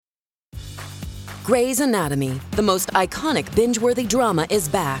Grey's Anatomy, the most iconic binge-worthy drama, is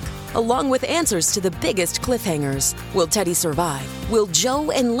back, along with answers to the biggest cliffhangers. Will Teddy survive? Will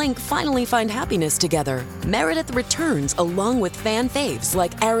Joe and Link finally find happiness together? Meredith returns along with fan faves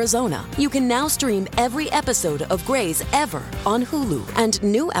like Arizona. You can now stream every episode of Grey's ever on Hulu, and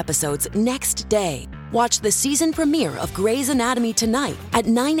new episodes next day. Watch the season premiere of Grey's Anatomy tonight at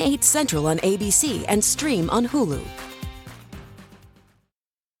 9/8 Central on ABC and stream on Hulu.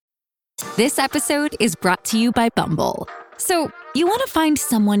 This episode is brought to you by Bumble. So, you want to find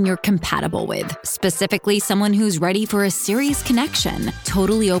someone you're compatible with, specifically someone who's ready for a serious connection,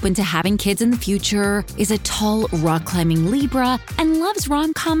 totally open to having kids in the future, is a tall, rock-climbing Libra, and loves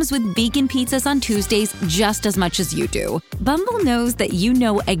rom-coms with vegan pizzas on Tuesdays just as much as you do. Bumble knows that you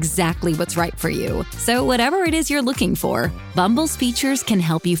know exactly what's right for you. So whatever it is you're looking for, Bumble's features can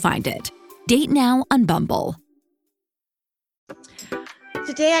help you find it. Date now on Bumble.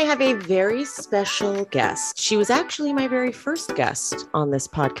 Today, I have a very special guest. She was actually my very first guest on this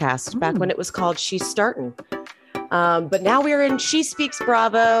podcast back when it was called She's Startin'. But now we're in She Speaks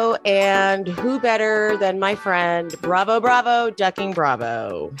Bravo, and who better than my friend,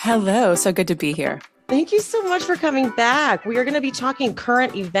 BravoBravoDuckingBravo. Hello, so good to be here. Thank you so much for coming back. We are going to be talking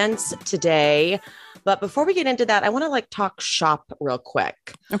current events today. But before we get into that, I want to talk shop real quick.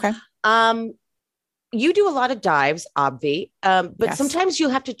 Okay. You do a lot of dives, obvi, but Yes. sometimes you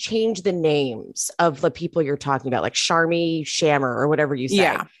have to change the names of the people you're talking about, like Sharmy, Shammer, or whatever you say.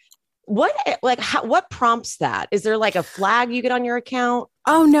 Yeah. What prompts that? Is there a flag you get on your account?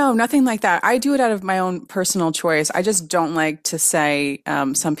 Oh, no, nothing like that. I do it out of my own personal choice. I just don't like to say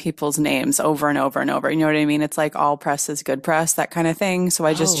some people's names over and over and over. You know what I mean? It's like all press is good press, that kind of thing. So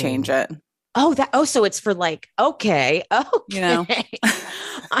I just change it. So it's for okay. You know?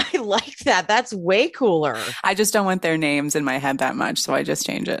 I like that. That's way cooler. I just don't want their names in my head that much. So I just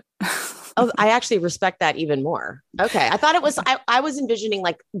change it. I actually respect that even more. Okay. I thought it was, I was envisioning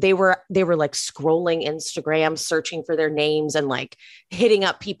they were scrolling Instagram, searching for their names and hitting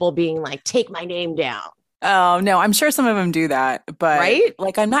up people being take my name down. Oh, no, I'm sure some of them do that, but right?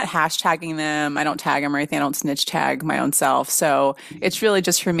 I'm not hashtagging them. I don't tag them or anything. I don't snitch tag my own self. So it's really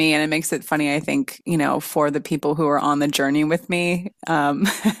just for me. And it makes it funny, I think, for the people who are on the journey with me.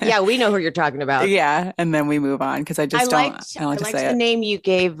 Yeah, we know who you're talking about. Yeah. And then we move on because I just don't like to say the it. name you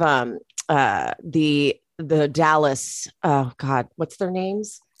gave the Dallas. Oh, God. What's their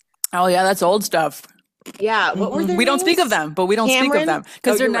names? Oh, yeah. That's old stuff. Yeah, what were their We don't names? speak of them, but we don't speak of them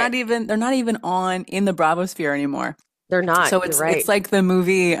because they're not right. even on in the Bravo sphere anymore. They're not. So it's right. it's like the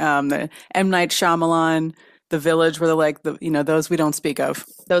movie, the M. Night Shyamalan, The Village, where they're those we don't speak of.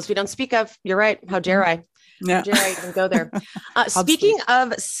 Those we don't speak of. You're right. How dare I? Yeah. How dare I even go there? Speaking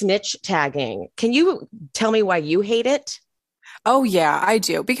of snitch tagging, can you tell me why you hate it? Oh, yeah, I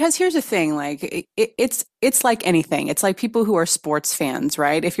do. Because here's the thing, it's like anything. It's like people who are sports fans,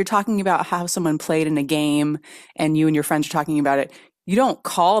 right? If you're talking about how someone played in a game and you and your friends are talking about it, you don't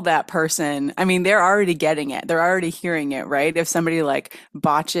call that person. I mean, they're already getting it. They're already hearing it, right? If somebody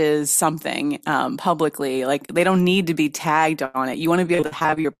botches something publicly, they don't need to be tagged on it. You want to be able to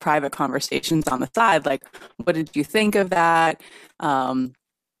have your private conversations on the side. What did you think of that?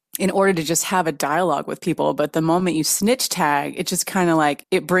 In order to just have a dialogue with people. But the moment you snitch tag, it just kind of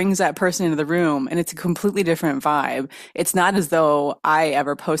it brings that person into the room and it's a completely different vibe. It's not as though I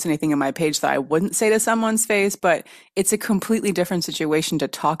ever post anything on my page that I wouldn't say to someone's face, but it's a completely different situation to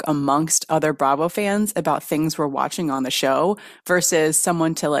talk amongst other Bravo fans about things we're watching on the show versus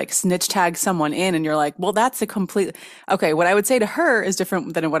someone to snitch tag someone in and you're well, that's a complete, okay, what I would say to her is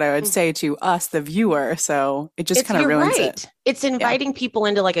different than what I would say to us, the viewer. So it just kind of ruins it. It's inviting people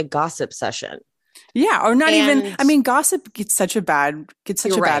into a gossip session. Yeah, or not even. I mean, gossip gets such a bad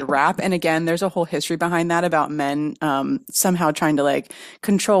right. rap. And again, there's a whole history behind that about men somehow trying to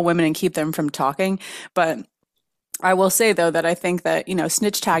control women and keep them from talking. But I will say, though, that I think that,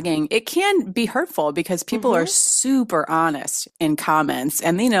 snitch tagging, it can be hurtful because people are super honest in comments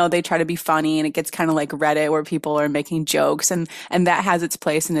and, they try to be funny and it gets kind of like Reddit where people are making jokes and that has its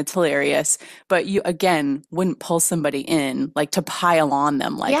place and it's hilarious. But you, again, wouldn't pull somebody in to pile on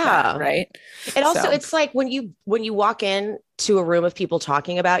them that, right? And also it's when you walk in to a room of people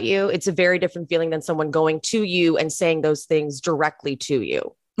talking about you, it's a very different feeling than someone going to you and saying those things directly to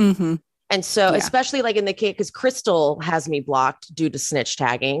you. Mm-hmm. And so, especially like in the case, because Crystal has me blocked due to snitch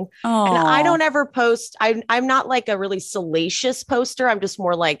tagging. And I don't ever post. I'm not like a really salacious poster. I'm just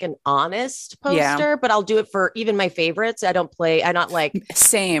more like an honest poster, but I'll do it for even my favorites. I'm not like.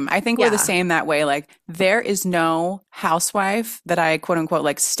 Same. I think we're the same that way. Like there is no housewife that I quote unquote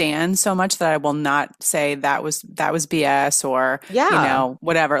like stan so much that I will not say that was BS or,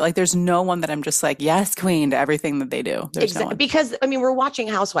 whatever. Like there's no one that I'm just like, yes, queen to everything that they do. Exactly. Because I mean, we're watching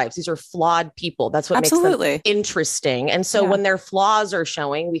housewives. These are flawed people. That's what makes them interesting. And so when their flaws are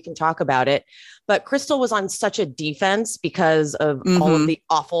showing, we can talk about it. But Crystal was on such a defense because of all of the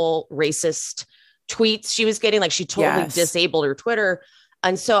awful racist tweets she was getting. Like she totally disabled her Twitter.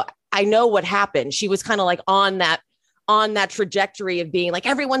 And so I know what happened. She was kind of like on that trajectory of being like,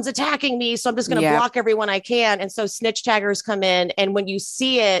 everyone's attacking me, so I'm just going to block everyone I can. And so snitch taggers come in. And when you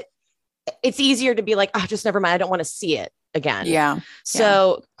see it, it's easier to be like, oh, just never mind. I don't want to see it again. Yeah.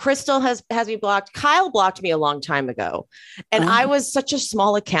 So Crystal has me blocked. Kyle blocked me a long time ago. And I was such a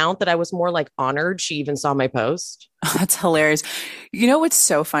small account that I was more like honored she even saw my post. Oh, that's hilarious. You know what's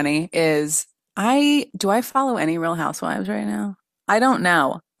so funny is do I follow any Real Housewives right now? I don't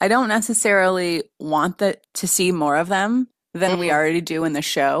know. I don't necessarily want to see more of them than we already do in the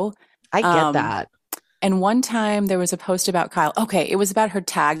show. I get that. And one time there was a post about Kyle. Okay, it was about her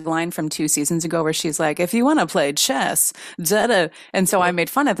tagline from 2 seasons ago where she's like, if you want to play chess, da-da. And so I made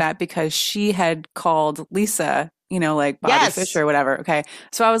fun of that because she had called Lisa, like Bobby Fischer or whatever. Okay.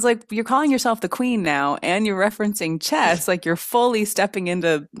 So I was like, you're calling yourself the queen now and you're referencing chess. Like you're fully stepping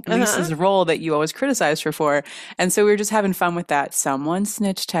into Lisa's role that you always criticized her for. And so we were just having fun with that. Someone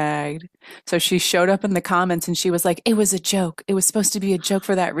snitch tagged. So she showed up in the comments and she was like, it was a joke. It was supposed to be a joke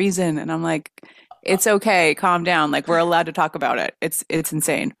for that reason. And I'm like, it's okay. Calm down. Like we're allowed to talk about it. It's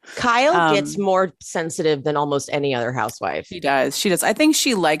insane. Kyle gets more sensitive than almost any other housewife. She does. I think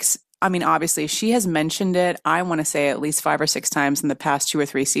she likes, obviously she has mentioned it. I want to say at least 5 or 6 times in the past 2 or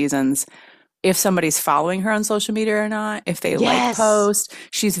 3 seasons. If somebody's following her on social media or not, if they like post,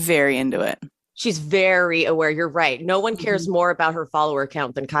 she's very into it. She's very aware. You're right. No one cares more about her follower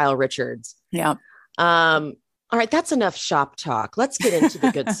count than Kyle Richards. Yeah. All right, that's enough shop talk. Let's get into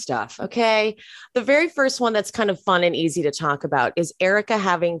the good stuff, okay? The very first one that's kind of fun and easy to talk about is Erica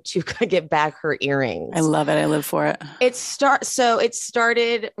having to get back her earrings. I love it. I live for it. It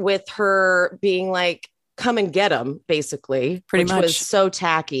started with her being like, come and get them, basically. Pretty much. Which was so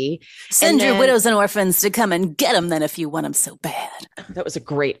tacky. Send your widows and orphans to come and get them then if you want them so bad. That was a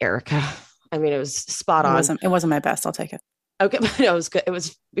great Erica. I mean, it was spot on. It wasn't my best. I'll take it. Okay, but it was good. It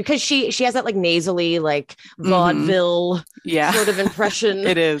was because she has that like nasally, like vaudeville sort of impression.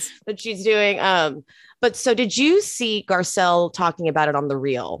 It is that she's doing. But so did you see Garcelle talking about it on The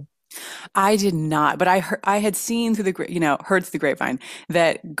Real? I did not, but I had seen heard through the grapevine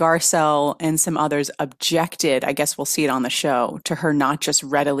that Garcelle and some others objected. I guess we'll see it on the show to her not just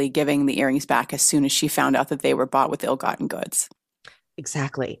readily giving the earrings back as soon as she found out that they were bought with ill-gotten goods.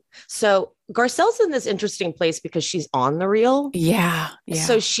 Exactly. So Garcelle's in this interesting place because she's on The Real. Yeah.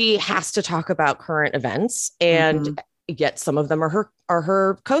 So she has to talk about current events, and yet some of them are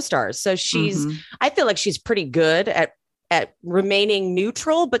her co-stars. So I feel like she's pretty good at remaining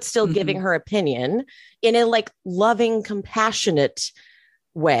neutral, but still giving her opinion in a like loving, compassionate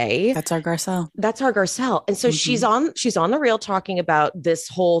way. That's our Garcelle. And so she's on The Real talking about this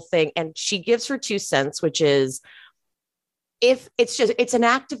whole thing, and she gives her 2 cents, which is, if it's an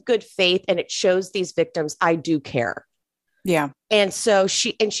act of good faith and it shows these victims, I do care. Yeah. And so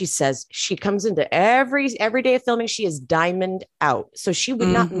she says she comes into every day of filming, she is diamond out. So she would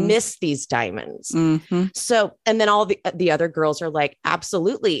not miss these diamonds. So, and then all the other girls are like,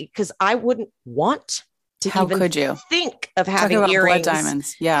 absolutely. Cause I wouldn't want to How even could you think of having earrings, blood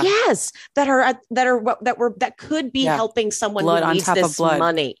diamonds. Yeah. Yes. That could be helping someone blood who needs on top this of blood.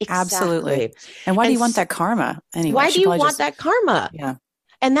 money. Exactly. Absolutely. And why do you want that karma anyway? Why do you want that karma? Yeah.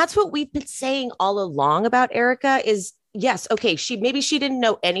 And that's what we've been saying all along about Erica is, yes, okay, she didn't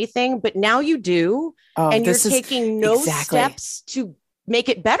know anything, but now you do. And you're taking no steps to make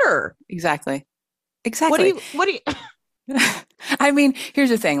it better. Exactly. What do you I mean, here's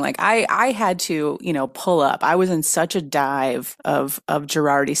the thing. Like I had to, pull up. I was in such a dive of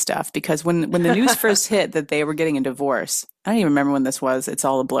Girardi stuff because when the news first hit that they were getting a divorce, I don't even remember when this was. It's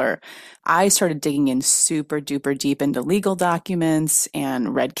all a blur. I started digging in super duper deep into legal documents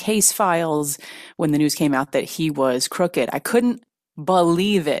and read case files when the news came out that he was crooked. I couldn't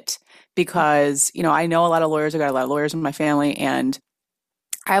believe it because, I know a lot of lawyers. I got a lot of lawyers in my family, and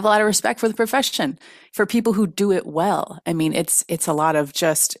I have a lot of respect for the profession, for people who do it well. I mean, it's a lot of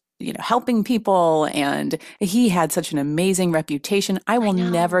just, helping people. And he had such an amazing reputation. I will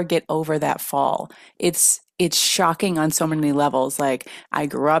never get over that fall. It's shocking on so many levels. Like, I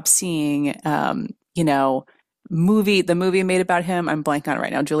grew up seeing, the movie made about him. I'm blanking on it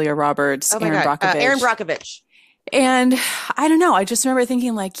right now. Julia Roberts, Aaron Brockovich. Aaron Brockovich. And I don't know. I just remember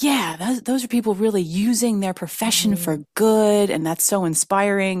thinking like, yeah, those are people really using their profession for good. And that's so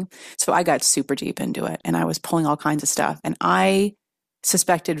inspiring. So I got super deep into it and I was pulling all kinds of stuff. And I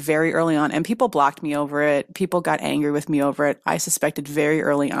suspected very early on, and people blocked me over it. People got angry with me over it. I suspected very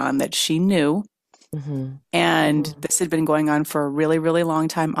early on that she knew. And this had been going on for a really, really long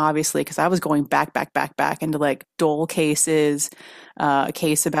time, obviously, because I was going back into like Dole cases, a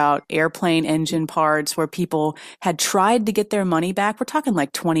case about airplane engine parts where people had tried to get their money back. We're talking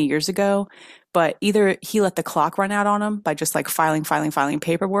like 20 years ago, but either he let the clock run out on him by just like filing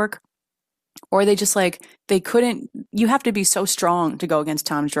paperwork, or they just like, they couldn't. You have to be so strong to go against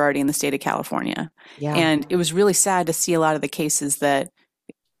Tom Girardi in the state of California. Yeah. And it was really sad to see a lot of the cases that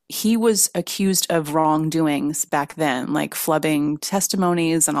he was accused of wrongdoings back then, like flubbing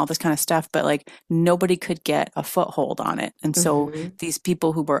testimonies and all this kind of stuff, but like nobody could get a foothold on it. And so these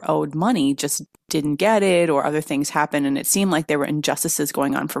people who were owed money just didn't get it, or other things happened. And it seemed like there were injustices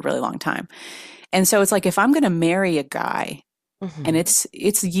going on for a really long time. And so it's like, if I'm going to marry a guy and it's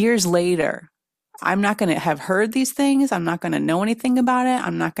years later, I'm not going to have heard these things. I'm not going to know anything about it.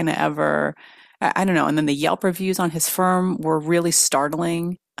 I'm not going to ever, I don't know. And then the Yelp reviews on his firm were really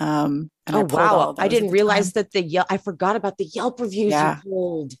startling. Oh, wow. I didn't realize that I forgot about the Yelp reviews you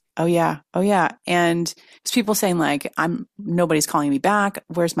pulled. Oh yeah. And there's people saying like, nobody's calling me back.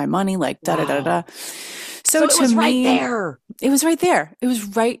 Where's my money? Like da. So it was right there. It was right there. It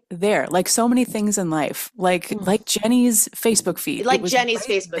was right there. Like so many things in life, like Jenny's Facebook feed. Like Jenny's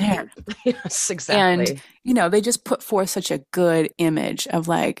Facebook feed. Yes, exactly. And, they just put forth such a good image of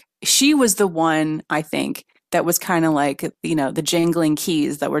like, she was the one, I think, that was kind of like, the jangling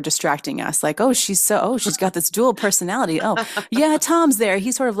keys that were distracting us. Like, she's got this dual personality. Oh, yeah, Tom's there.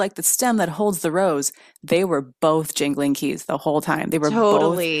 He's sort of like the stem that holds the rose. They were both jingling keys the whole time. They were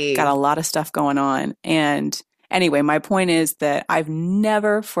both got a lot of stuff going on. And anyway, my point is that I've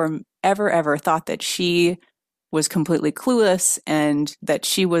never ever thought that she was completely clueless and that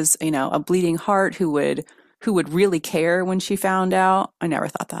she was, a bleeding heart who would really care when she found out. I never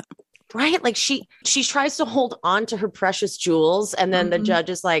thought that. Right. Like she tries to hold on to her precious jewels. And then the judge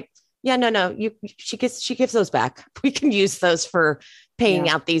is like, yeah, no, she gives those back. We can use those for paying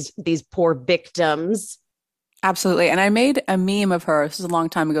out these poor victims. Absolutely. And I made a meme of her. This was a long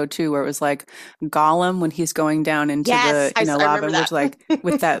time ago too, where it was like Gollum when he's going down into the lab, and which like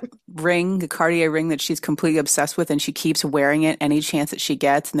with that ring, the Cartier ring that she's completely obsessed with, and she keeps wearing it any chance that she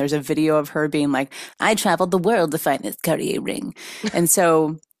gets. And there's a video of her being like, I traveled the world to find this Cartier ring. And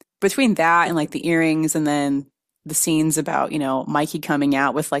so between that and like the earrings, and then the scenes about, Mikey coming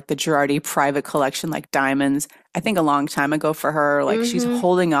out with like the Girardi private collection, like diamonds, I think a long time ago for her, like she's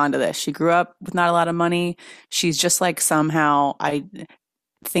holding on to this. She grew up with not a lot of money. She's just like, somehow I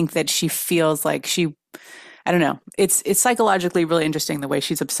think that she feels like I don't know. It's psychologically really interesting the way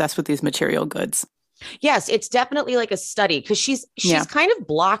she's obsessed with these material goods. Yes, it's definitely like a study because she's kind of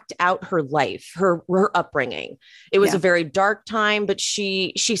blocked out her life, her upbringing. It was a very dark time, but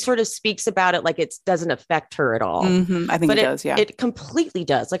she sort of speaks about it like it doesn't affect her at all. I think it does. Yeah, it completely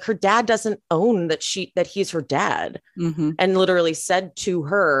does. Like her dad doesn't own that he's her dad, and literally said to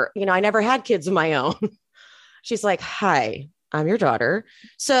her, I never had kids of my own. She's like, hi, I'm your daughter.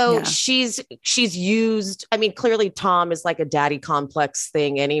 So she's used. I mean, clearly Tom is like a daddy complex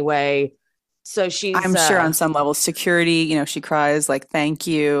thing anyway. So I'm sure on some level, security, she cries like, thank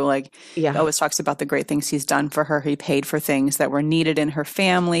you. Like he always talks about the great things he's done for her. He paid for things that were needed in her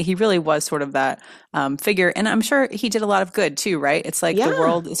family. He really was sort of that figure. And I'm sure he did a lot of good too, right? It's like the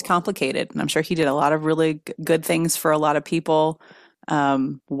world is complicated. And I'm sure he did a lot of really good things for a lot of people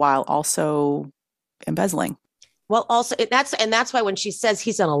while also embezzling. Well, also that's why when she says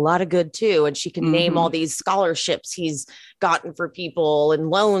he's done a lot of good too, and she can name all these scholarships he's gotten for people and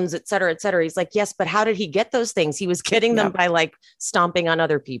loans, et cetera, et cetera. He's like, yes, but how did he get those things? He was getting them by like stomping on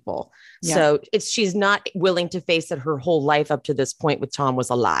other people. Yeah. So she's not willing to face that her whole life up to this point with Tom was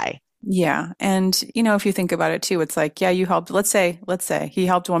a lie. Yeah. And, if you think about it too, it's like, you helped, let's say he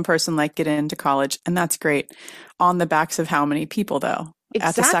helped one person like get into college, and that's great. On the backs of how many people though? Exactly.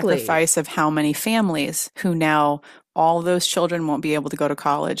 At the sacrifice of how many families who now all those children won't be able to go to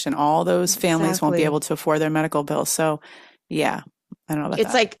college, and all those families won't be able to afford their medical bills. So yeah, I don't know about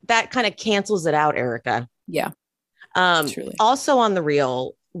it's that. Like that kind of cancels it out, Erica. Yeah. Truly. Also on the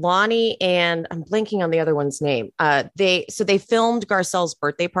reel, Lonnie and I'm blanking on the other one's name. They filmed Garcelle's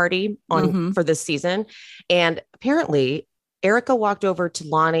birthday party for this season, and apparently Erica walked over to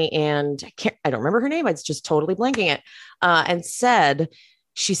Lonnie and I don't remember her name. I was just totally blanking it, and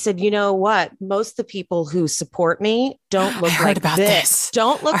she said, you know what? Most of the people who support me don't look like this.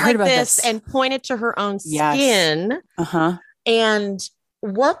 Don't look like this, and pointed to her own skin. And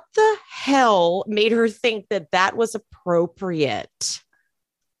what the hell made her think that was appropriate?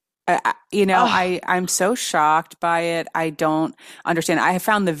 I'm so shocked by it. I don't understand. I have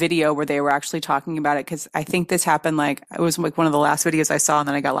found the video where they were actually talking about it, because I think this happened it was like one of the last videos I saw, and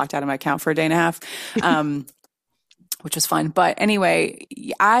then I got locked out of my account for a day and a half, which was fun. But anyway,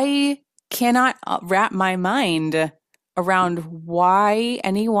 I cannot wrap my mind around why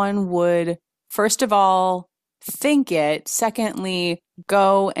anyone would, first of all, think it. Secondly,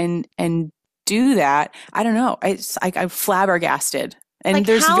 go and do that. I don't know. I'm flabbergasted. And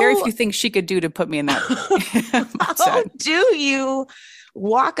there's very few things she could do to put me in that mindset. How do you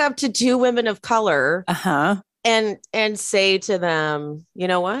walk up to two women of color and say to them, you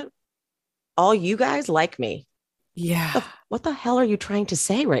know what? All you guys like me. Yeah. What the hell are you trying to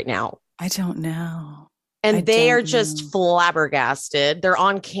say right now? I don't know. And they are just flabbergasted. They're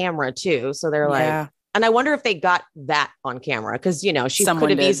on camera too. So they're like, and I wonder if they got that on camera, because, she could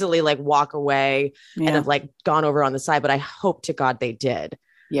have easily walk away and have gone over on the side. But I hope to God they did.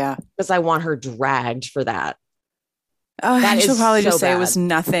 Yeah. Because I want her dragged for that. She'll probably just say it was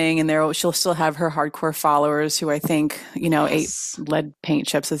nothing. And she'll still have her hardcore followers who I think, ate lead paint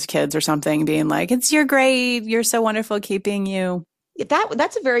chips as kids or something, being like, it's your grade. You're so wonderful keeping you.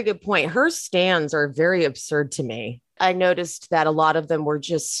 That's a very good point. Her stands are very absurd to me. I noticed that a lot of them were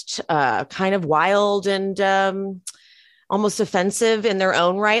just kind of wild and almost offensive in their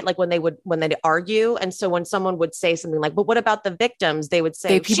own right. Like when they'd argue. And so when someone would say something like, but what about the victims? They would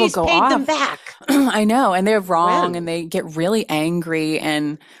say, people she's go paid off. them back. I know. And they're wrong. And they get really angry.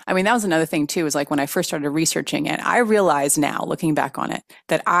 And I mean, that was another thing too, is when I first started researching it, I realize now, looking back on it,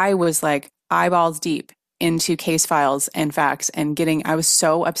 that I was eyeballs deep into case files and facts, and I was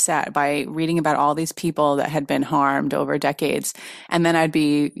so upset by reading about all these people that had been harmed over decades. And then I'd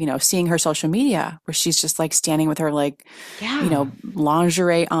be, seeing her social media where she's just standing with her, lingerie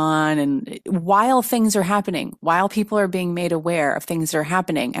on, and while things are happening, while people are being made aware of things that are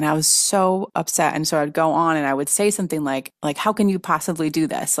happening. And I was so upset. And so I'd go on and I would say something like, how can you possibly do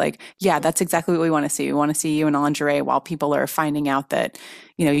this? Yeah, that's exactly what we want to see. We want to see you in lingerie while people are finding out that,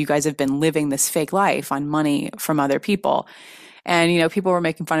 you guys have been living this fake life on money from other people. And, people were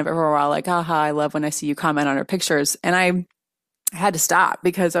making fun of it for a while, I love when I see you comment on her pictures. And I had to stop,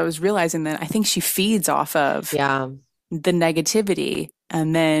 because I was realizing that I think she feeds off of the negativity.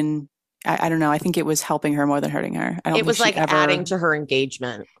 And then, I don't know, I think it was helping her more than hurting her. It was adding to her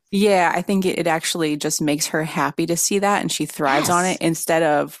engagement. Yeah, I think it actually just makes her happy to see that, and she thrives on it, instead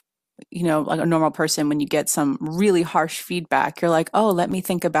of, like a normal person, when you get some really harsh feedback, you're like, oh, let me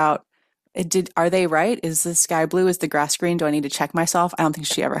think about are they right? Is the sky blue? Is the grass green? Do I need to check myself? I don't think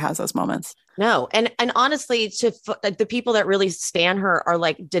she ever has those moments. No. And honestly, the people that really stan her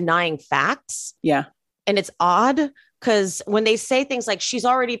are denying facts. Yeah. And it's odd, because when they say things like she's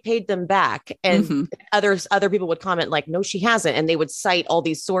already paid them back, and other people would comment no, she hasn't. And they would cite all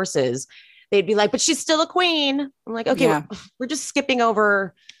these sources. They'd be like, but she's still a queen. I'm like, okay, we're just skipping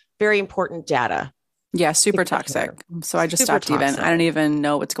over very important data. Yeah, super toxic. So I just stopped I don't even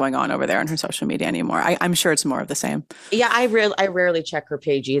know what's going on over there on her social media anymore. I'm sure it's more of the same. Yeah, I rarely check her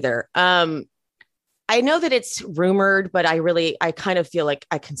page either. I know that it's rumored, but I kind of feel like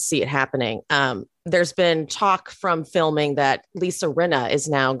I can see it happening. There's been talk from filming that Lisa Rinna is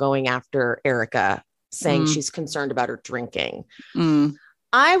now going after Erica, saying she's concerned about her drinking.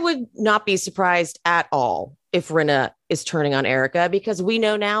 I would not be surprised at all if Rinna is turning on Erica, because we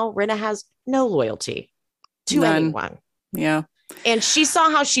know now Rinna has no loyalty to anyone. Yeah. And she saw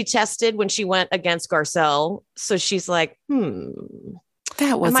how she tested when she went against Garcelle. So she's like,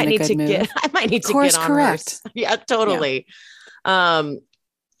 that wasn't a good move. I might need to get on correct. Her. Yeah, totally. Yeah.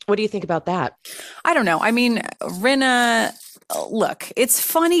 What do you think about that? I don't know. I mean, Rinna, look, it's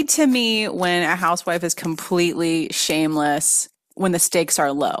funny to me when a housewife is completely shameless when the stakes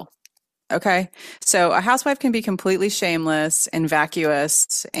are low. Okay. So a housewife can be completely shameless and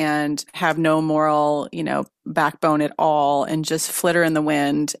vacuous and have no moral, backbone at all, and just flitter in the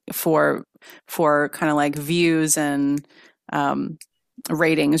wind for kind of views and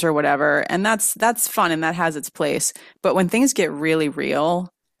ratings or whatever. And that's fun, and that has its place. But when things get really real,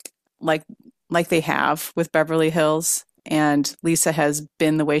 like they have with Beverly Hills, and Lisa has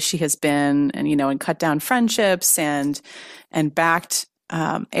been the way she has been, and and cut down friendships and backed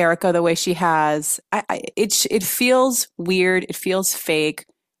Erica the way she has. It feels weird. It feels fake.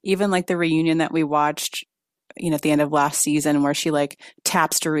 Even like the reunion that we watched, at the end of last season where she like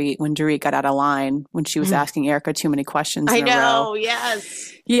taps Dorit when Dorit got out of line when she was asking Erica too many questions in a row.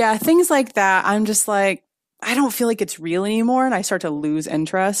 Yes. Yeah, things like that. I'm just like, I don't feel like it's real anymore. And I start to lose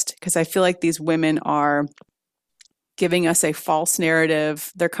interest because I feel like these women are giving us a false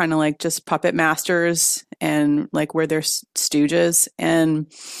narrative. They're kind of like just puppet masters and like we're their stooges.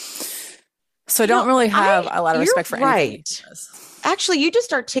 And so I don't really have a lot of respect for anything. Actually, you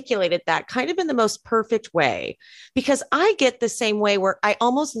just articulated that kind of in the most perfect way, because I get the same way where I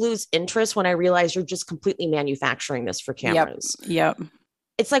almost lose interest when I realize you're just completely manufacturing this for cameras. Yep.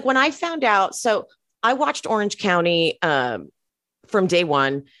 It's like when I found out, so I watched Orange County from day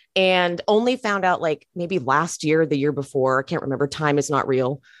one and only found out like maybe last year, the year before, I can't remember, time is not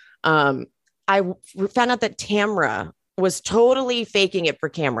real. I found out that Tamra was totally faking it for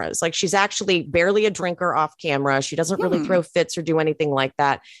cameras. Like she's actually barely a drinker off camera. She doesn't really throw fits or do anything like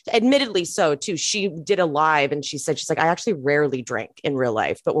that. Admittedly so too. She did a live and she's like, I actually rarely drink in real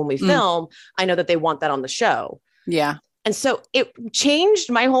life, but when we film, I know that they want that on the show. Yeah. And so it changed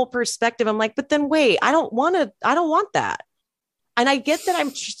my whole perspective. I'm like, but then wait, I don't want that. And I get that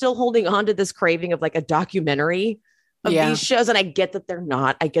I'm still holding on to this craving of like a documentary of these shows. And I get that they're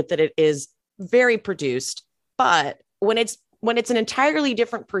not. I get that it is very produced, but when it's an entirely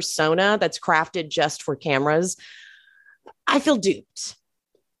different persona that's crafted just for cameras, I feel duped.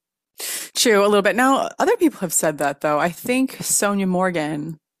 True, a little bit. Now, other people have said that, though. I think Sonia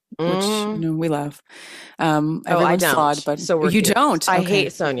Morgan, which we love. Everyone's flawed, but so you don't. I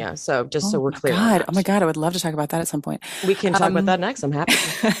hate Sonia. So just so we're clear. Oh my God, I would love to talk about that at some point. We can talk about that next. I'm happy.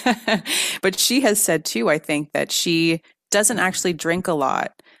 But she has said too, I think, that she doesn't actually drink a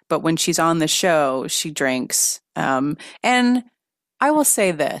lot, but when she's on the show, she drinks. And I will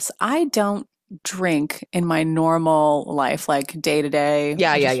say this, I don't drink in my normal life, like day to day.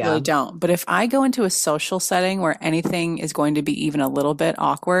 I really don't. But if I go into a social setting where anything is going to be even a little bit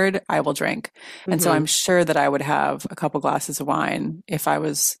awkward, I will drink. And so I'm sure that I would have a couple glasses of wine if I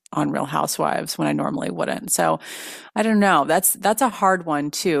was on Real Housewives when I normally wouldn't. So I don't know. That's a hard one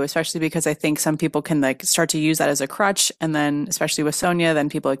too, especially because I think some people can like start to use that as a crutch. And then especially with Sonia, then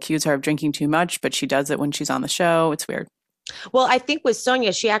people accuse her of drinking too much, but she does it when she's on the show. It's weird. Well, I think with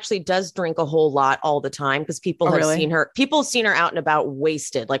Sonia, she actually does drink a whole lot all the time because people have seen her. People have seen her out and about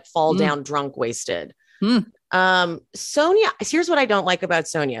wasted, like fall down drunk, wasted. Sonia, here's what I don't like about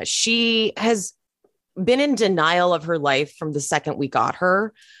Sonia. She has been in denial of her life from the second we got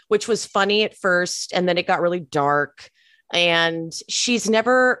her, which was funny at first. And then it got really dark. And she's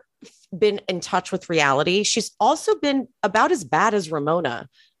never been in touch with reality. She's also been about as bad as Ramona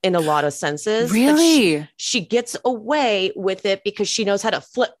in a lot of senses. Really? She gets away with it because she knows how to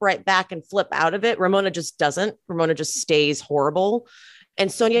flip right back and flip out of it. Ramona just doesn't. Ramona just stays horrible.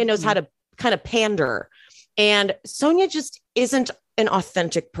 And Sonia knows how to kind of pander. And Sonia just isn't an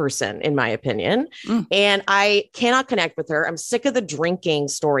authentic person, in my opinion. And I cannot connect with her. I'm sick of the drinking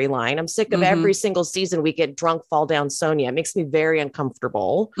storyline. I'm sick of every single season we get drunk, fall down Sonia. It makes me very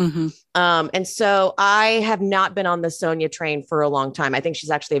uncomfortable. And so I have not been on the Sonia train for a long time. I think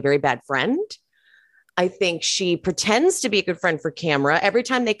she's actually a very bad friend. I think she pretends to be a good friend for camera. Every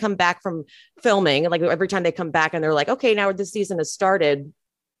time they come back from filming, like every time they come back and they're like, okay, now this season has started.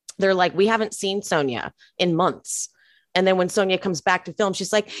 They're like, we haven't seen Sonia in months. And then when Sonia comes back to film,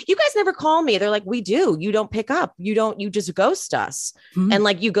 she's like, you guys never call me. They're like, we do. You don't pick up. You just ghost us. And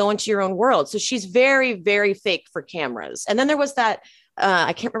like, you go into your own world. So she's very, very fake for cameras. And then there was that,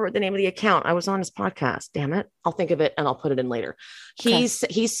 I can't remember the name of the account. I was on his podcast. Damn it. I'll think of it and I'll put it in later. He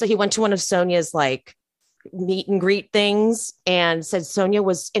went to one of Sonia's like meet and greet things and said Sonia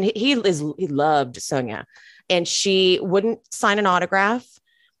was, and he loved Sonia and she wouldn't sign an autograph.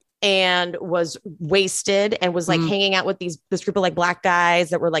 And was wasted and was like hanging out with this group of like black guys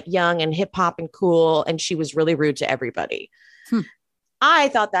that were like young and hip hop and cool. And she was really rude to everybody. I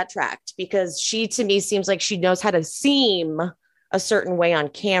thought that tracked because she, to me, seems like she knows how to seem a certain way on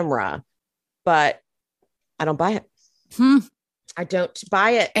camera, but I don't buy it. I don't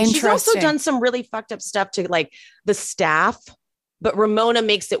buy it. And she's also done some really fucked up stuff to like the staff, but Ramona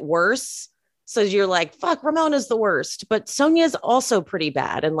makes it worse. So you're like, fuck, Ramona's the worst. But Sonia's also pretty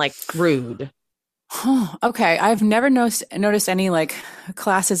bad and like rude. Okay. I've never noticed any like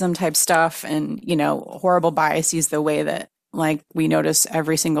classism type stuff and, horrible biases the way that like we notice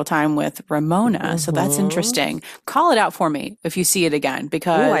every single time with Ramona. So that's interesting. Call it out for me if you see it again,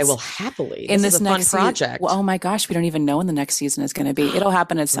 because I will happily. In this next project. Oh my gosh, we don't even know when the next season is going to be. It'll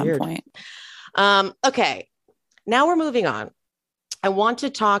happen at some point. Okay. Now we're moving on. I want to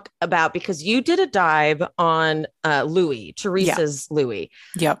talk about, because you did a dive on Louis, Teresa's Louis.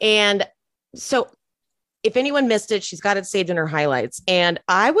 Yep. And so if anyone missed it, she's got it saved in her highlights. And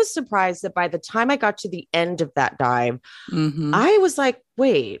I was surprised that by the time I got to the end of that dive, I was like,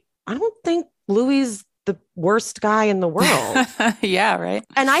 wait, I don't think Louis is the worst guy in the world. Yeah, right.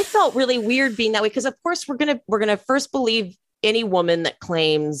 And I felt really weird being that way, because of course we're gonna first believe any woman that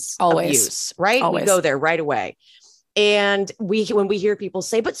claims abuse, right? Always. We go there right away. And when we hear people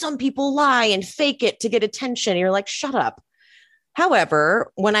say, but some people lie and fake it to get attention, you're like, shut up.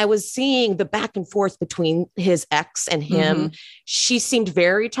 However, when I was seeing the back and forth between his ex and him, she seemed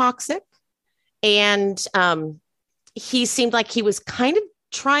very toxic. And he seemed like he was kind of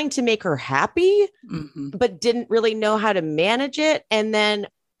trying to make her happy, but didn't really know how to manage it. And then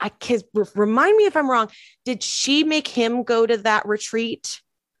remind me if I'm wrong, did she make him go to that retreat?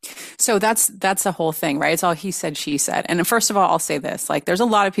 So that's the whole thing, right? It's all he said, she said. And first of all, I'll say this, like, there's a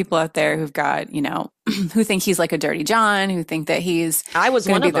lot of people out there who've got, who think he's like a dirty John, who think that I was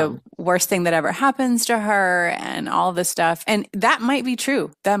one of them. The worst thing that ever happens to her and all this stuff. And that might be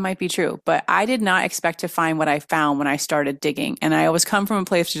true. But I did not expect to find what I found when I started digging. And I always come from a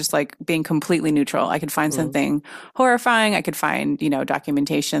place just like being completely neutral. I could find something horrifying. I could find,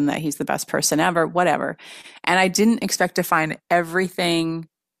 documentation that he's the best person ever, whatever. And I didn't expect to find everything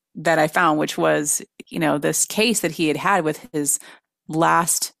that I found, which was, this case that he had with his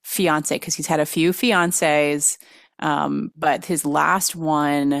last fiance, because he's had a few fiancés, but his last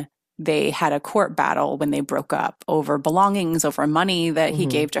one, they had a court battle when they broke up over belongings, over money that he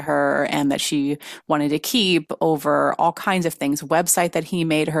gave to her and that she wanted to keep, over all kinds of things, website that he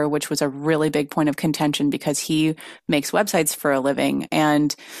made her, which was a really big point of contention because he makes websites for a living.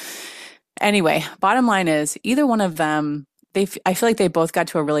 And anyway, bottom line is, either one of them, I feel like they both got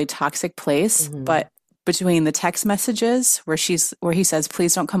to a really toxic place, but between the text messages where he says,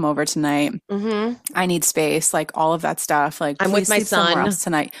 please don't come over tonight. I need space, like all of that stuff. Like, I'm with my son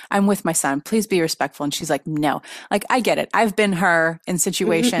tonight. I'm with my son. Please be respectful. And she's like, no, like, I get it. I've been her in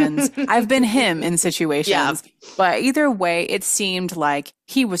situations. I've been him in situations. Yeah. But either way, it seemed like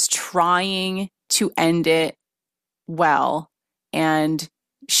he was trying to end it well. And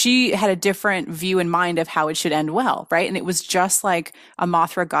she had a different view in mind of how it should end well, right? And it was just like a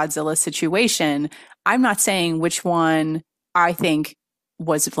Mothra Godzilla situation. I'm not saying which one I think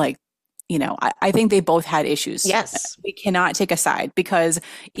was like, I think they both had issues. Yes. We cannot take a side, because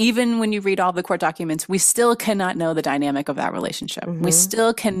even when you read all the court documents, we still cannot know the dynamic of that relationship. We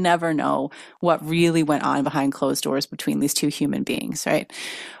still can never know what really went on behind closed doors between these two human beings, right?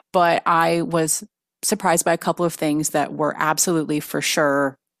 But I was surprised by a couple of things that were absolutely for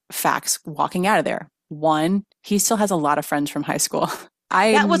sure facts walking out of there. One, he still has a lot of friends from high school.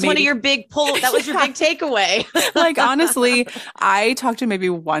 That was one of your big that was your big takeaway. Like, honestly, I talked to maybe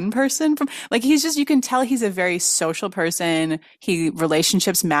one person from, like, you can tell he's a very social person.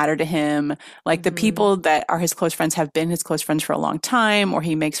 Relationships matter to him. Like, the people that are his close friends have been his close friends for a long time, or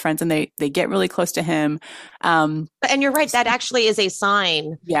he makes friends and they get really close to him. And you're right. That actually is a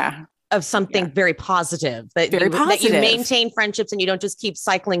sign. Yeah. Of something very positive, that you maintain friendships and you don't just keep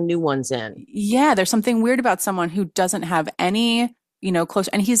cycling new ones in. Yeah. There's something weird about someone who doesn't have any, close,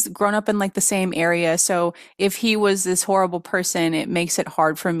 and he's grown up in like the same area. So if he was this horrible person, it makes it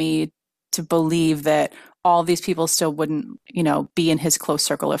hard for me to believe that all these people still wouldn't, be in his close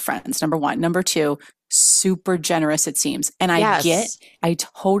circle of friends. Number one. Number two, super generous, it seems. And I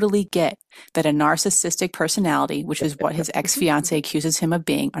totally get that a narcissistic personality, which is what his ex-fiance accuses him of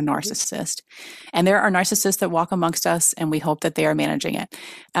being, a narcissist. And there are narcissists that walk amongst us, and we hope that they are managing it.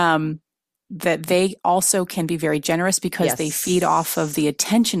 That they also can be very generous because they feed off of the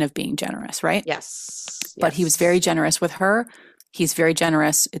attention of being generous, right? Yes. But he was very generous with her. He's very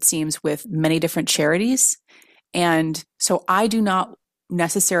generous, it seems, with many different charities. And so I do not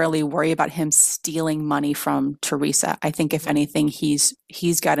necessarily worry about him stealing money from Teresa. I think if anything, he's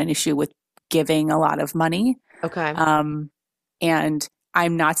got an issue with giving a lot of money. Okay. And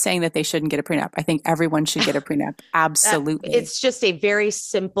I'm not saying that they shouldn't get a prenup. I think everyone should get a prenup. Absolutely. It's just a very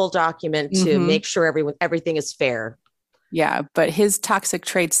simple document to make sure everything is fair. Yeah. But his toxic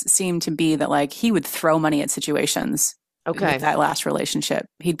traits seem to be that, like, he would throw money at situations. Okay. With that last relationship,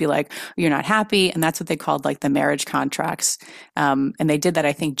 he'd be like, you're not happy. And that's what they called like the marriage contracts. And they did that,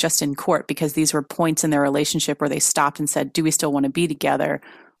 I think, just in court, because these were points in their relationship where they stopped and said, do we still want to be together?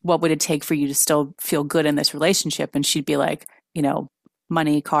 What would it take for you to still feel good in this relationship? And she'd be like,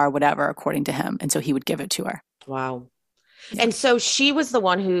 money, car, whatever, according to him. And so he would give it to her. Wow. Yeah. And so she was the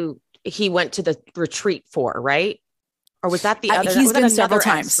one who he went to the retreat for, right? Or was that the other? He's was that been several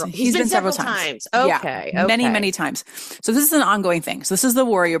another times. ex-girl? He's been several times. Okay. Yeah, many times. So this is an ongoing thing. So this is the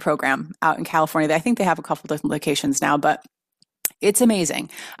Warrior program out in California. I think they have a couple different locations now, but it's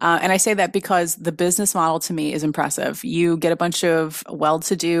amazing. And I say that because the business model to me is impressive. You get a bunch of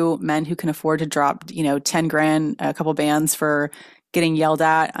well-to-do men who can afford to drop, 10 grand, a couple bands for getting yelled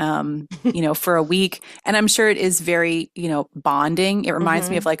at, for a week. And I'm sure it is very, bonding. It reminds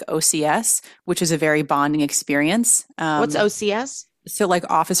me of like OCS, which is a very bonding experience. What's OCS? So like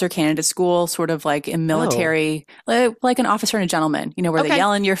officer candidate school, sort of like in military, like an officer and a gentleman, where they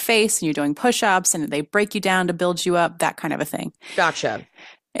yell in your face and you're doing push-ups and they break you down to build you up, that kind of a thing. Gotcha.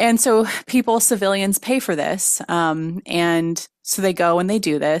 And so civilians pay for this. And so they go and they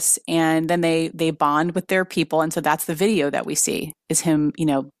do this and then they bond with their people. And so that's the video that we see is him,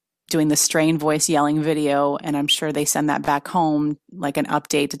 doing the strained voice yelling video. And I'm sure they send that back home, like an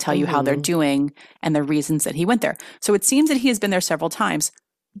update to tell you how they're doing and the reasons that he went there. So it seems that he has been there several times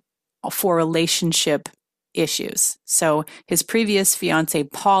for relationship issues. So his previous fiance,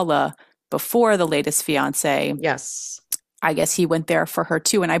 Paula, before the latest fiance. Yes. I guess he went there for her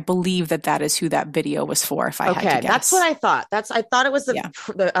too. And I believe that is who that video was for, if I had to guess. That's what I thought. I thought it was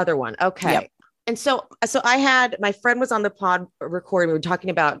the other one. Okay. Yep. And so I had, my friend was on the pod recording. We were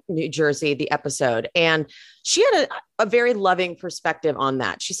talking about New Jersey, the episode, and she had a very loving perspective on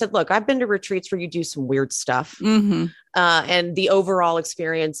that. She said, look, I've been to retreats where you do some weird stuff. And the overall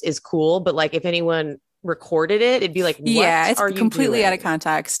experience is cool. But like, if anyone recorded it, it'd be like, what it's completely out of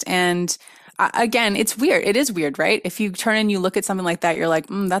context. And again, it's weird. It is weird, right? If you turn and you look at something like that, you're like,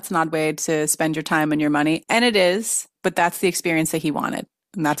 that's an odd way to spend your time and your money. And it is, but that's the experience that he wanted.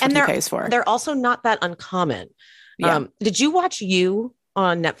 And that's what he pays for. They're also not that uncommon. Yeah. Did you watch You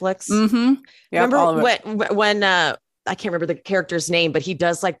on Netflix? Mm-hmm. Yep, remember when I can't remember the character's name, but he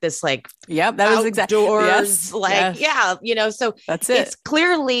does like this, like, that was exactly, so that's it. It's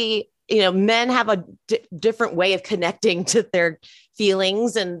clearly, men have a different way of connecting to their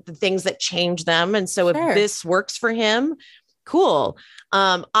feelings and the things that change them. And so if this works for him, cool.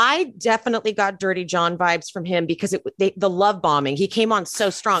 I definitely got Dirty John vibes from him because the love bombing, he came on so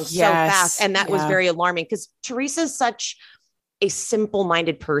strong, so fast. And that was very alarming because Teresa's such a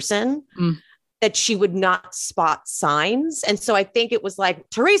simple-minded person that she would not spot signs. And so I think it was like,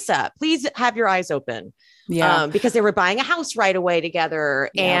 Teresa, please have your eyes open. Yeah. Because they were buying a house right away together.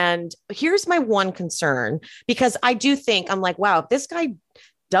 Yeah. And here's my one concern, because I do think, I'm like, wow, if this guy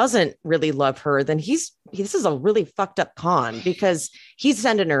doesn't really love her, then this is a really fucked up con, because he's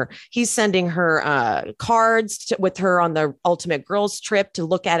sending her cards with her on the ultimate girls trip to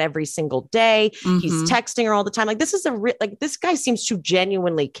look at every single day. He's texting her all the time. Like, this is this guy seems to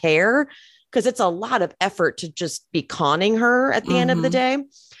genuinely care, because it's a lot of effort to just be conning her at the end of the day.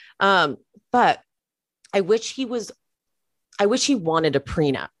 But I wish he wanted a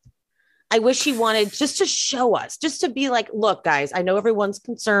prenup. I wish he wanted just to show us, just to be like, look, guys, I know everyone's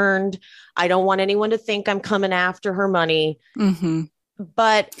concerned. I don't want anyone to think I'm coming after her money.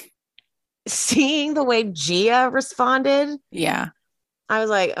 But seeing the way Gia responded, I was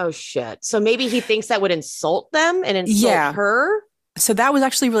like, oh shit. So maybe he thinks that would insult them and insult her. So that was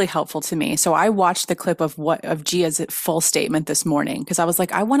actually really helpful to me. So I watched the clip of Gia's full statement this morning, because I was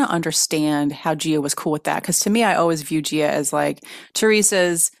like, I want to understand how Gia was cool with that. Because to me, I always view Gia as like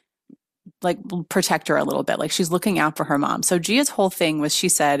Teresa's like protector a little bit. Like, she's looking out for her mom. So Gia's whole thing was, she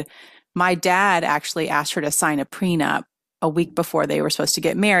said, my dad actually asked her to sign a prenup a week before they were supposed to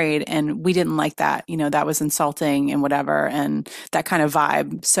get married. And we didn't like that. That was insulting and whatever, and that kind of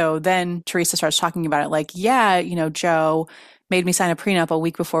vibe. So then Teresa starts talking about it like, Joe made me sign a prenup a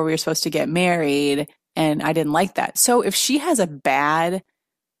week before we were supposed to get married, and I didn't like that. So if she has a bad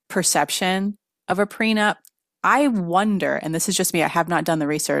perception of a prenup, I wonder, and this is just me, I have not done the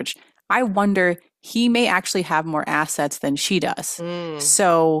research, I wonder, he may actually have more assets than she does.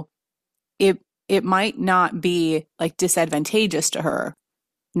 So it might not be like disadvantageous to her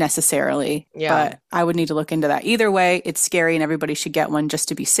necessarily, but I would need to look into that. Either way, it's scary, and everybody should get one just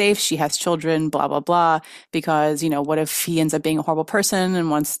to be safe. She has children, blah, blah, blah, because, what if he ends up being a horrible person and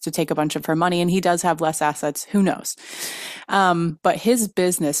wants to take a bunch of her money, and he does have less assets? Who knows? But his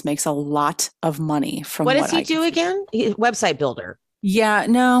business makes a lot of money from what does he do again? Website builder. Yeah,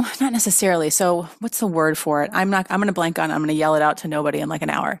 no, not necessarily. So what's the word for it? I'm going to blank on, I'm going to yell it out to nobody in like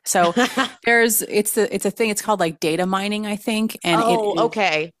an hour. So it's a thing. It's called like data mining, I think. And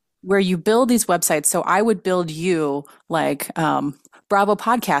okay. Where you build these websites. So I would build you like,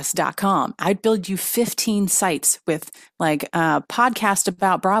 BravoPodcast.com. I'd build you 15 sites with like,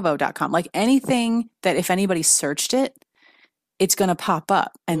 podcastaboutbravo.com, like anything that if anybody searched it, it's going to pop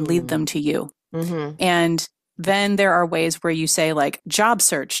up and lead them to you. And then there are ways where you say like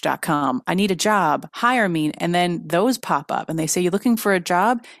jobsearch.com, I need a job, hire me. And then those pop up and they say, you're looking for a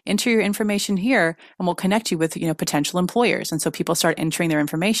job, enter your information here and we'll connect you with, potential employers. And so people start entering their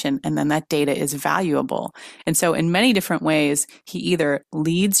information and then that data is valuable. And so in many different ways, he either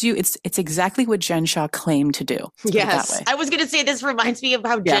leads you. It's exactly what Jen Shaw claimed to do. Yes. I was going to say, this reminds me of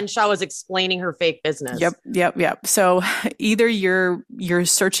how Jen Shaw was explaining her fake business. Yep. So either you're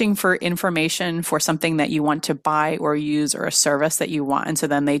searching for information for something that you want to buy or use or a service that you want. And so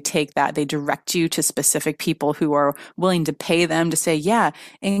then they take that, they direct you to specific people who are willing to pay them to say, yeah,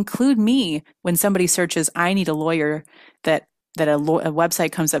 include me when somebody searches, I need a lawyer, that a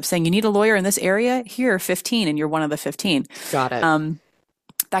website comes up saying, you need a lawyer in this area? Here are 15 and you're one of the 15. Got it.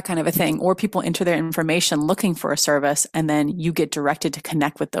 That kind of a thing. Or people enter their information looking for a service and then you get directed to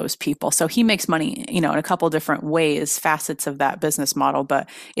connect with those people. So he makes money, in a couple different ways, facets of that business model, but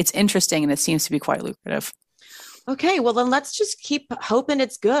it's interesting and it seems to be quite lucrative. Okay, well then let's just keep hoping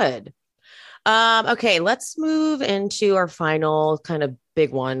it's good. Okay, let's move into our final kind of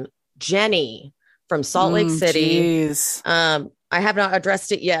big one. Jenny from Salt Lake City. I have not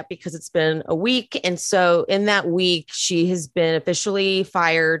addressed it yet because it's been a week. And so in that week, she has been officially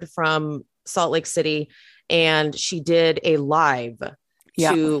fired from Salt Lake City. And she did a live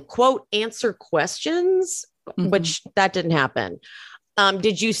to quote, answer questions, which that didn't happen.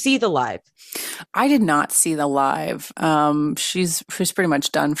 Did you see the live? I did not see the live. She's pretty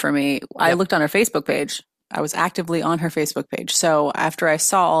much done for me. Yep. I looked on her Facebook page. I was actively on her Facebook page. So after I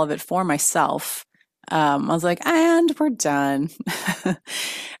saw all of it for myself, I was like, and we're done.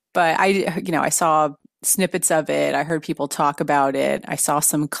 But I saw snippets of it. I heard people talk about it. I saw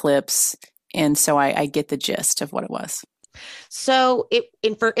some clips. And so I get the gist of what it was. So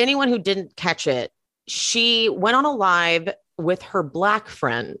and for anyone who didn't catch it, she went on a live with her Black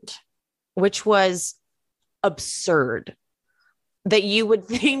friend, which was absurd. That you would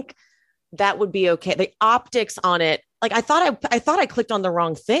think that would be okay. The optics on it, like I thought I clicked on the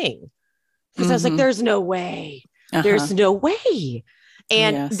wrong thing because I was like, there's no way. There's no way.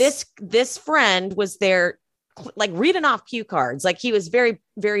 And this friend was there like reading off cue cards. Like he was very,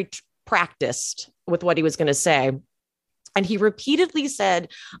 very practiced with what he was going to say. And he repeatedly said,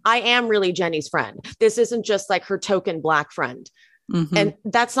 I am really Jenny's friend. This isn't just like her token Black friend. And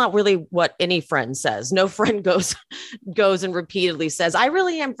that's not really what any friend says. No friend goes and repeatedly says, I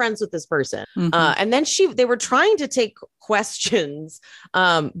really am friends with this person. And then they were trying to take questions,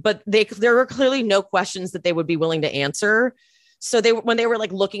 but there were clearly no questions that they would be willing to answer. So when they were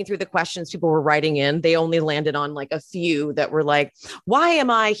like looking through the questions people were writing in, they only landed on like a few that were like, why am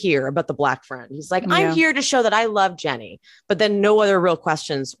I here about the Black friend? He's like, I'm here to show that I love Jenny. But then no other real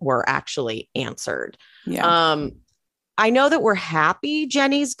questions were actually answered. I know that we're happy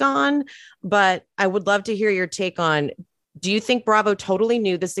Jenny's gone, but I would love to hear your take on, do you think Bravo totally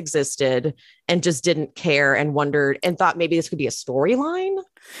knew this existed and just didn't care and wondered and thought maybe this could be a storyline?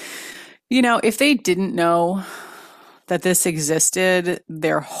 If they didn't know that this existed,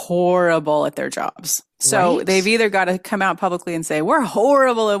 they're horrible at their jobs. So they've either got to come out publicly and say, we're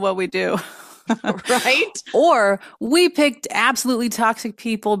horrible at what we do. Right. Or we picked absolutely toxic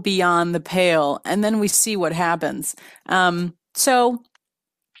people beyond the pale and then we see what happens. So,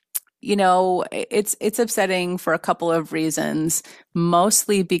 it's upsetting for a couple of reasons,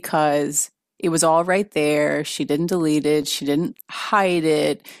 mostly because it was all right there. She didn't delete it. She didn't hide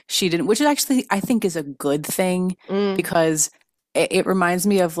it. Which is actually, I think, is a good thing because it reminds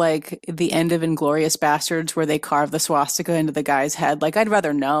me of like the end of Inglourious Bastards where they carve the swastika into the guy's head. Like, I'd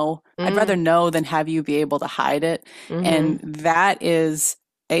rather know. I'd rather know than have you be able to hide it. And that is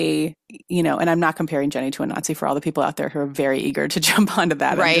and I'm not comparing Jenny to a Nazi for all the people out there who are very eager to jump onto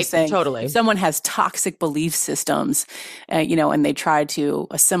that. Right. I'm just saying, totally. If someone has toxic belief systems, and they try to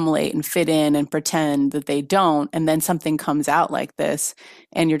assimilate and fit in and pretend that they don't, and then something comes out like this,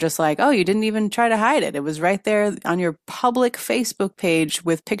 and you're just like, oh, you didn't even try to hide it. It was right there on your public Facebook page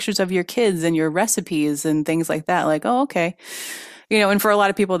with pictures of your kids and your recipes and things like that. Like, oh, okay. And for a lot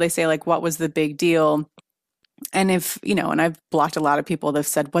of people, they say like, what was the big deal? And and I've blocked a lot of people that have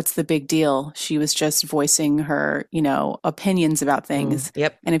said, what's the big deal? She was just voicing her, opinions about things.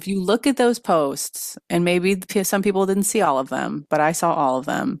 Yep. And if you look at those posts, and maybe some people didn't see all of them, but I saw all of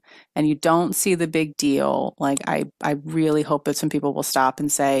them, and you don't see the big deal, like I really hope that some people will stop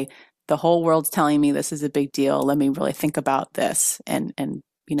and say, the whole world's telling me this is a big deal. Let me really think about this and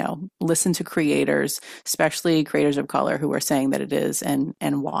listen to creators, especially creators of color who are saying that it is and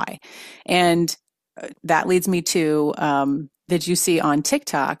why. And that leads me to, did you see on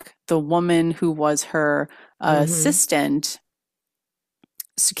TikTok, the woman who was her assistant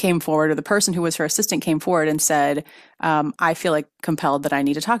came forward, or the person who was her assistant came forward and said, I feel like compelled that I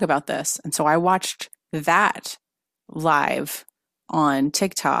need to talk about this. And so I watched that live on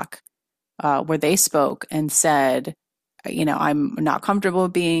TikTok, where they spoke and said, I'm not comfortable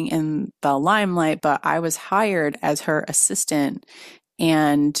being in the limelight, but I was hired as her assistant,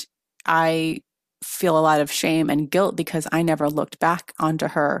 and I feel a lot of shame and guilt because I never looked back onto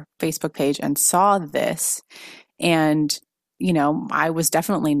her Facebook page and saw this. And, I was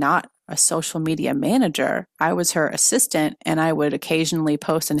definitely not a social media manager. I was her assistant, and I would occasionally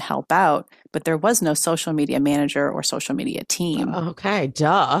post and help out, but there was no social media manager or social media team. Okay,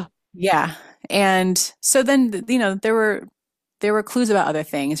 duh. Yeah. And so then, there were clues about other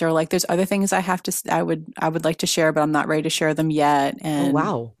things, or like, there's other things I would like to share, but I'm not ready to share them yet. And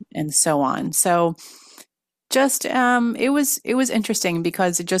wow. And so on. So just, it was interesting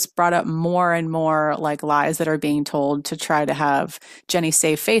because it just brought up more and more like lies that are being told to try to have Jenny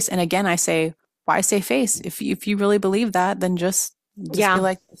save face. And again, I say, why save face? If you really believe that, then just be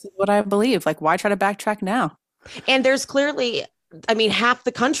like, this is what I believe. Like, why try to backtrack now? And there's clearly, half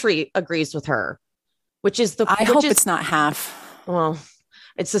the country agrees with her, which is I hope it's not half. Well,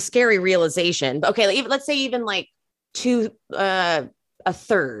 it's a scary realization. But okay, let's say even like a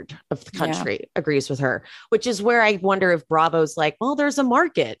third of the country agrees with her, which is where I wonder if Bravo's like, well, there's a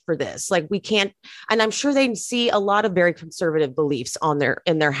market for this. Like, we can't, and I'm sure they see a lot of very conservative beliefs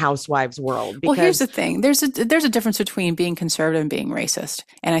in their housewives world. Well, here's the thing. There's a difference between being conservative and being racist.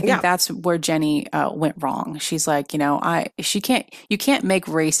 And I think that's where Jenny went wrong. She's like, you can't make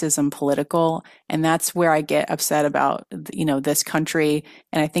racism political. And that's where I get upset about, this country.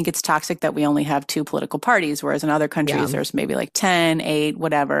 And I think it's toxic that we only have 2 political parties, whereas in other countries, there's maybe like 10, 8,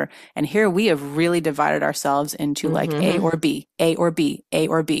 whatever. And here we have really divided ourselves into like A or B, A or B, A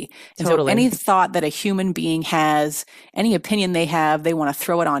or B. And so any thought that a human being has, any opinion they have, they want to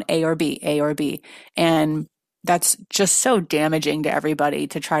throw it on A or B, A or B. And that's just so damaging to everybody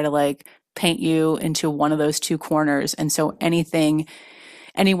to try to like paint you into one of those 2 corners. And so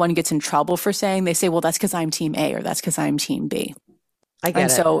anyone gets in trouble for saying, they say, well, that's because I'm team A or that's because I'm team B. I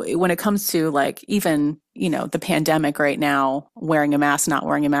get it. So when it comes to like even, the pandemic right now, wearing a mask, not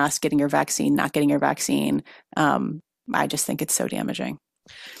wearing a mask, getting your vaccine, not getting your vaccine, I just think it's so damaging.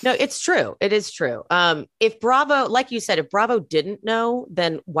 No, it's true. It is true. If Bravo, like you said, if Bravo didn't know,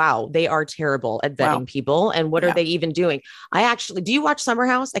 then wow, they are terrible at vetting people. And what are they even doing? Do you watch Summer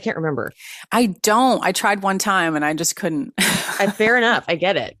House? I can't remember. I don't. I tried one time and I just couldn't. Fair enough. I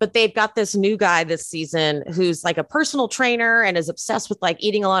get it. But they've got this new guy this season who's like a personal trainer and is obsessed with like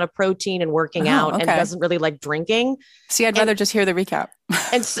eating a lot of protein and working out and doesn't really like drinking. See, I'd rather just hear the recap.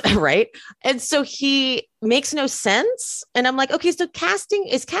 And so, right. And so he makes no sense. And I'm like, okay, so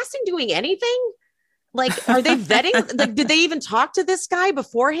is casting doing anything? Like, are they vetting? Like, did they even talk to this guy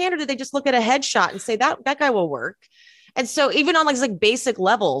beforehand, or did they just look at a headshot and say that guy will work? And so even on like basic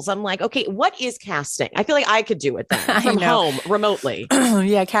levels, I'm like, okay, what is casting? I feel like I could do it then, from home remotely.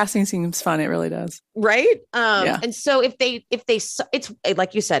 Yeah. Casting seems fun. It really does. Right. And so if it's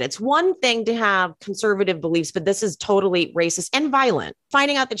like you said, it's one thing to have conservative beliefs, but this is totally racist and violent.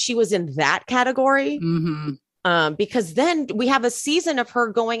 Finding out that she was in that category, because then we have a season of her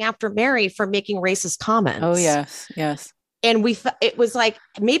going after Mary for making racist comments. Oh, yes. Yes. And it was like,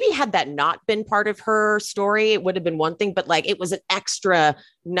 maybe had that not been part of her story, it would have been one thing, but like, it was an extra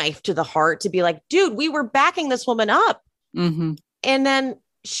knife to the heart to be like, dude, we were backing this woman up. And then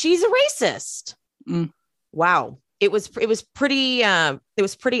she's a racist. Wow. It was pretty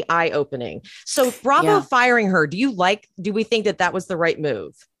eye opening. So Bravo firing her. Do we think that was the right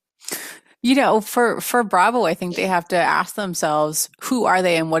move? For Bravo, I think they have to ask themselves, who are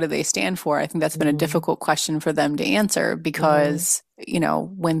they and what do they stand for? I think that's been a difficult question for them to answer because,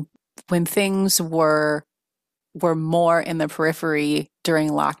 when things were more in the periphery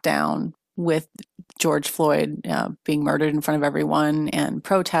during lockdown with George Floyd being murdered in front of everyone and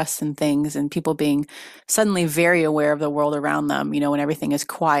protests and things and people being suddenly very aware of the world around them, when everything is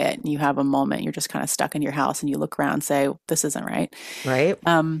quiet and you have a moment, you're just kind of stuck in your house and you look around and say, this isn't right. Right.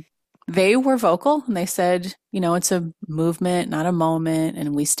 They were vocal and they said, it's a movement, not a moment.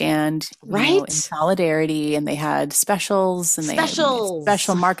 And we stand in solidarity. And they had specials and they had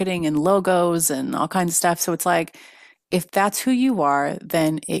special marketing and logos and all kinds of stuff. So it's like, if that's who you are,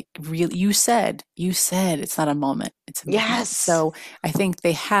 then you said it's not a moment. It's a movement. Yes. So I think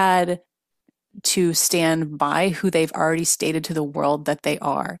they had to stand by who they've already stated to the world that they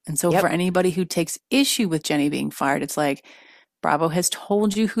are. And so for anybody who takes issue with Jenny being fired, it's like, Bravo has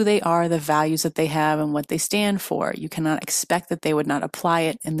told you who they are, the values that they have, and what they stand for. You cannot expect that they would not apply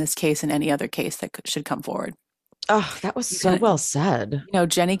it in this case and any other case that should come forward. Oh, that was so well said.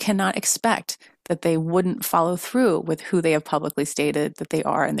 Jenny cannot expect that they wouldn't follow through with who they have publicly stated that they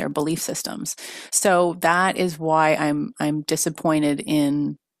are in their belief systems. So that is why I'm disappointed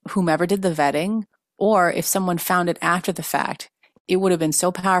in whomever did the vetting, or if someone found it after the fact. It would have been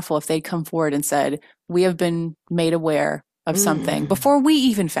so powerful if they'd come forward and said, we have been made aware of something before we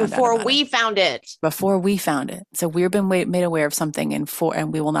even found out. Before we found it. Before we found it. So we've been made aware of something and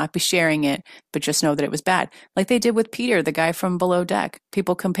we will not be sharing it, but just know that it was bad. Like they did with Peter, the guy from Below Deck.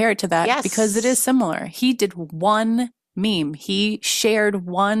 People compare it to that because it is similar. He did one meme. He shared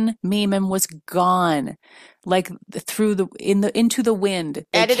one meme and was gone. Like into the wind.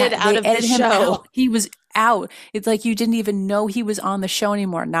 Edited out of the show. Out. He was out. It's like you didn't even know he was on the show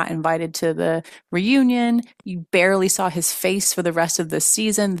anymore, not invited to the reunion. You barely saw his face for the rest of the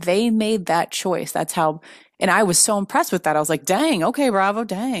season. They made that choice. That's how, and I was so impressed with that. I was like, dang, okay, Bravo,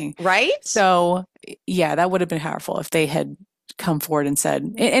 dang. Right? So yeah, that would have been powerful if they had come forward and said,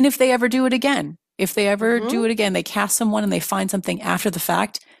 and if they ever do it again, they cast someone and they find something after the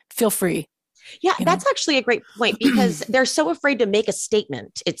fact, feel free. Yeah, that's actually a great point because they're so afraid to make a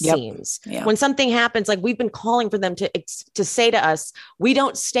statement, it seems. Yeah. When something happens, like we've been calling for them to say to us, we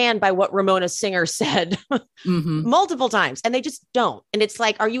don't stand by what Ramona Singer said multiple times, and they just don't. And it's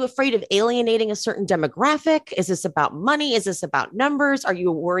like, are you afraid of alienating a certain demographic? Is this about money? Is this about numbers? Are you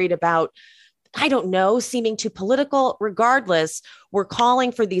worried about, I don't know, seeming too political? Regardless, we're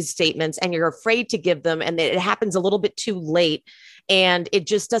calling for these statements and you're afraid to give them, and it happens a little bit too late. And it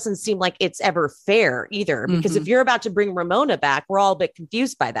just doesn't seem like it's ever fair either, because if you're about to bring Ramona back, we're all a bit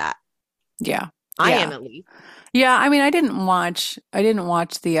confused by that. Yeah. I am at least. Yeah. I mean, I didn't watch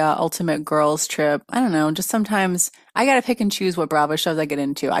the Ultimate Girls Trip. I don't know. Just sometimes I got to pick and choose what Bravo shows I get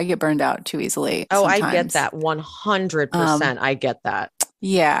into. I get burned out too easily. Oh, sometimes. I get that 100%. I get that.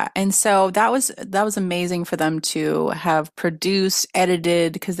 Yeah. And so that was amazing for them to have produced,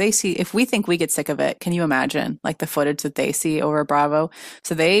 edited, because they see, if we think we get sick of it, can you imagine like the footage that they see over Bravo?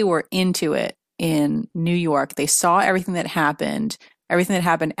 So they were into it in New York. They saw everything that happened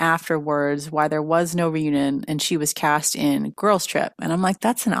afterwards, why there was no reunion, and she was cast in Girls Trip. And I'm like,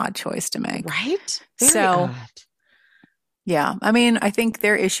 that's an odd choice to make. Right? Very odd. Yeah. I mean, I think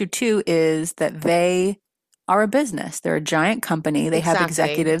their issue too is that they are a business. They're a giant company. They have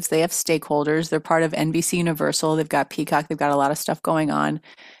executives. They have stakeholders. They're part of NBC Universal. They've got Peacock. They've got a lot of stuff going on.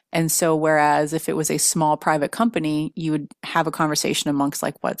 And so whereas if it was a small private company, you would have a conversation amongst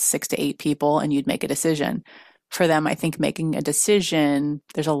 6 to 8 people and you'd make a decision. For them, I think making a decision,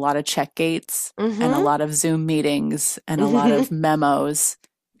 there's a lot of check gates and a lot of Zoom meetings and a lot of memos.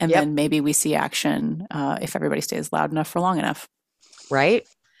 And then maybe we see action if everybody stays loud enough for long enough. Right.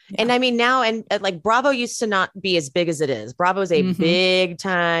 Yeah. And I mean, now, and Bravo used to not be as big as it is. Bravo is a big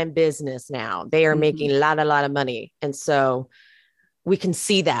time business now. They are making a lot of money. And so we can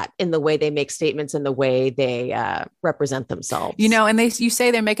see that in the way they make statements and the way they represent themselves. And you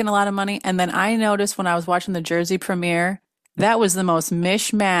say they're making a lot of money. And then I noticed when I was watching the Jersey premiere, that was the most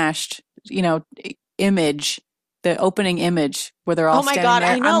mishmashed, image, the opening image where they're all standing there. Oh my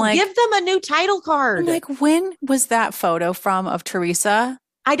God, I know. Give them a new title card. I'm like, when was that photo from of Teresa?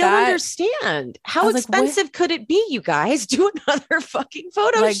 I don't understand. How expensive could it be, you guys? Do another fucking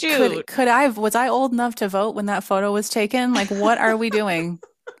photo shoot. Was I old enough to vote when that photo was taken? Like, what are we doing?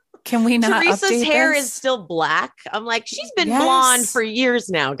 Can we not Teresa's hair this? Is still black. I'm like, she's been blonde for years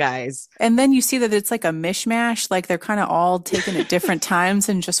now, guys. And then you see that it's like a mishmash. Like they're kind of all taken at different times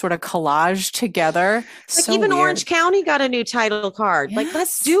and just sort of collaged together. Like so even weird. Orange County got a new title card. Yes. Like,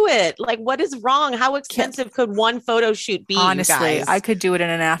 let's do it. Like, what is wrong? How expensive could one photo shoot be? Honestly, guys? I could do it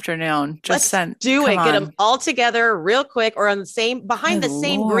in an afternoon. Just do it. Get them all together real quick or on the same behind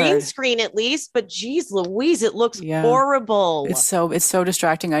same green screen at least. But geez, Louise, it looks horrible. It's so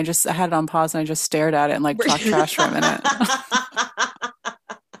distracting. I had it on pause and I just stared at it and talked trash for a minute.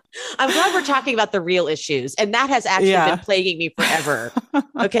 I'm glad we're talking about the real issues. And that has actually been plaguing me forever.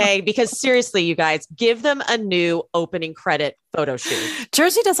 Okay. Because seriously, you guys, give them a new opening credit photo shoot.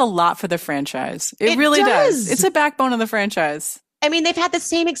 Jersey does a lot for the franchise. It really does. It's a backbone of the franchise. I mean, they've had the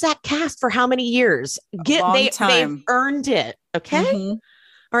same exact cast for how many years? They've earned it. Okay. Mm-hmm.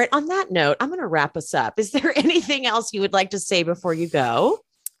 All right. On that note, I'm going to wrap us up. Is there anything else you would like to say before you go?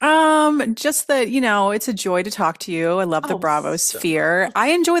 Just that, it's a joy to talk to you. I love the Bravo sphere. I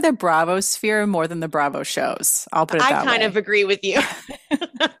enjoy the Bravo sphere more than the Bravo shows. I'll put it that way. I kind of agree with you.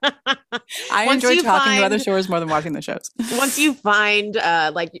 I enjoy talking about the shows more than watching the shows. Once you find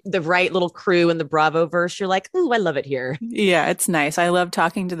like the right little crew in the Bravoverse, you're like, ooh, I love it here. Yeah, it's nice. I love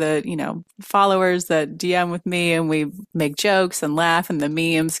talking to the, followers that DM with me and we make jokes and laugh and the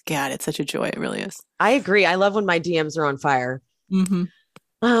memes. God, it's such a joy. It really is. I agree. I love when my DMs are on fire. Mm-hmm.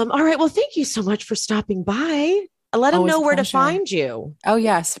 All right. Well, thank you so much for stopping by. Let them know where to find you. Oh,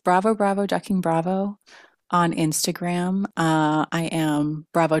 yes. BravoBravoDuckingBravo on Instagram. I am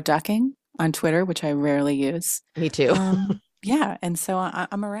Bravo Ducking on Twitter, which I rarely use. Me too. Yeah. And so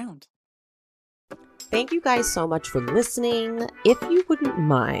I'm around. Thank you guys so much for listening. If you wouldn't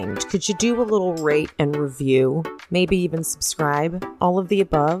mind, could you do a little rate and review? Maybe even subscribe? All of the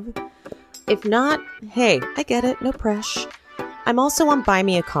above? If not, hey, I get it. No pressure. I'm also on Buy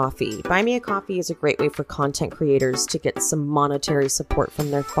Me a Coffee. Buy Me a Coffee is a great way for content creators to get some monetary support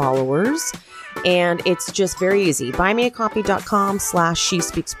from their followers. And it's just very easy.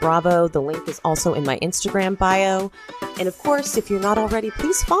 buymeacoffee.com/SheSpeaksBravo. The link is also in my Instagram bio. And of course, if you're not already,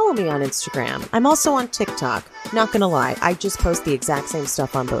 please follow me on Instagram. I'm also on TikTok. Not gonna lie, I just post the exact same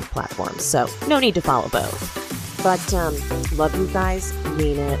stuff on both platforms. So no need to follow both. But love you guys,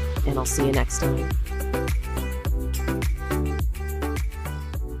 mean it, and I'll see you next time.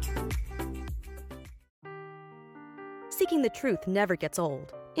 Seeking the truth never gets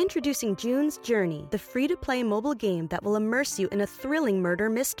old. Introducing June's Journey, the free-to-play mobile game that will immerse you in a thrilling murder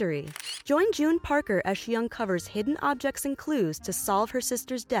mystery. Join June Parker as she uncovers hidden objects and clues to solve her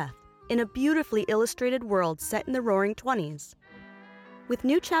sister's death in a beautifully illustrated world set in the Roaring '20s. With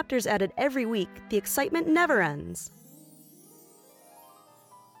new chapters added every week, the excitement never ends.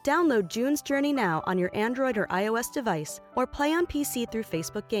 Download June's Journey now on your Android or iOS device or play on PC through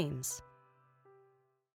Facebook Games.